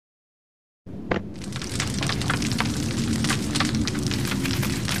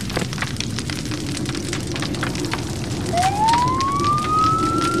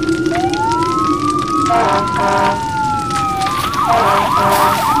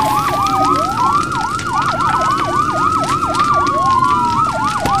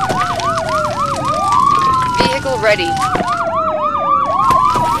ready.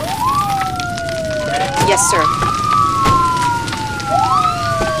 Yes, sir.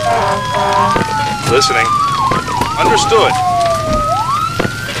 Listening. Understood.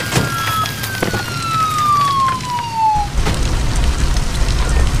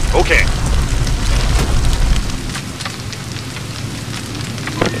 Okay.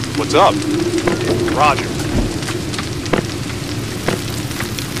 What's up? Roger.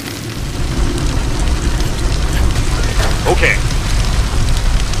 Okay.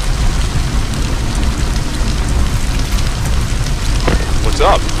 What's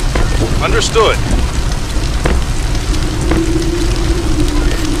up? Understood.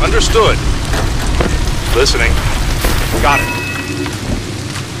 Understood. Listening. Got it.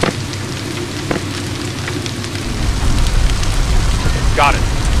 Got it.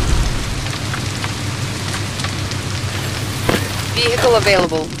 Vehicle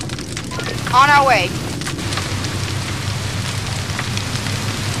available. On our way.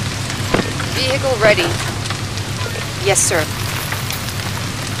 Vehicle ready. Yes, sir.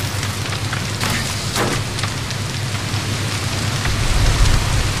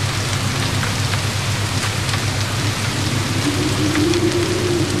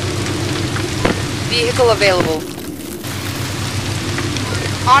 Vehicle available.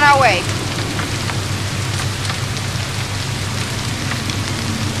 On our way.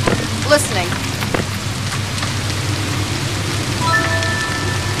 Listening.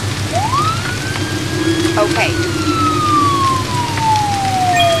 Okay.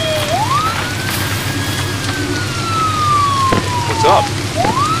 What's up?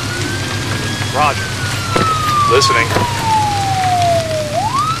 Roger. Listening.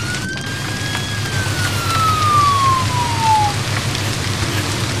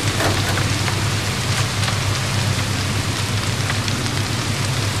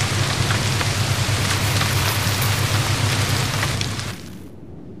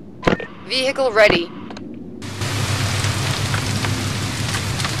 Vehicle ready.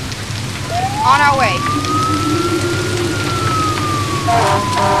 On our way.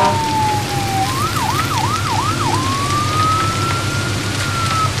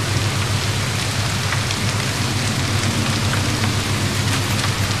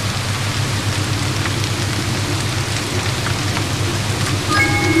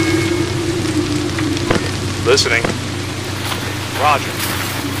 Listening. Roger.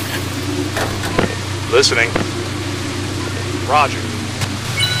 Listening. Roger.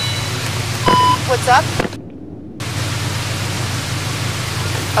 What's up?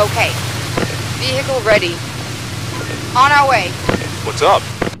 Okay. Vehicle ready. On our way. What's up?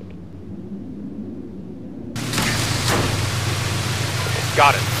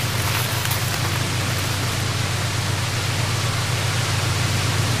 Got it.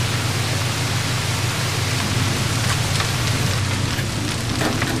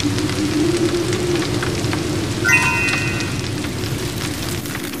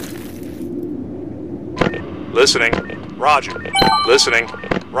 Listening. Roger. Listening.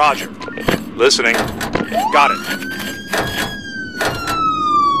 Roger. Listening. Got it.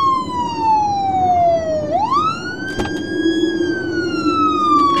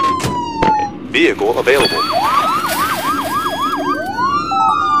 Vehicle available.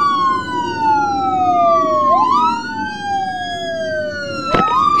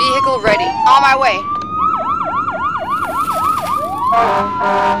 Vehicle ready. On my way.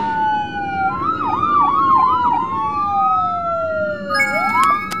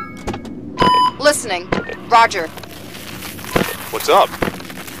 Listening. Roger. What's up?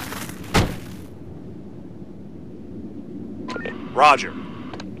 Roger.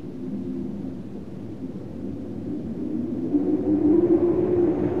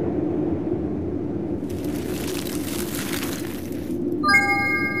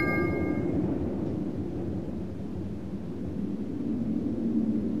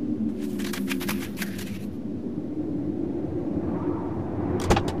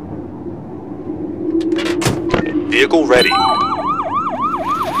 Vehicle ready.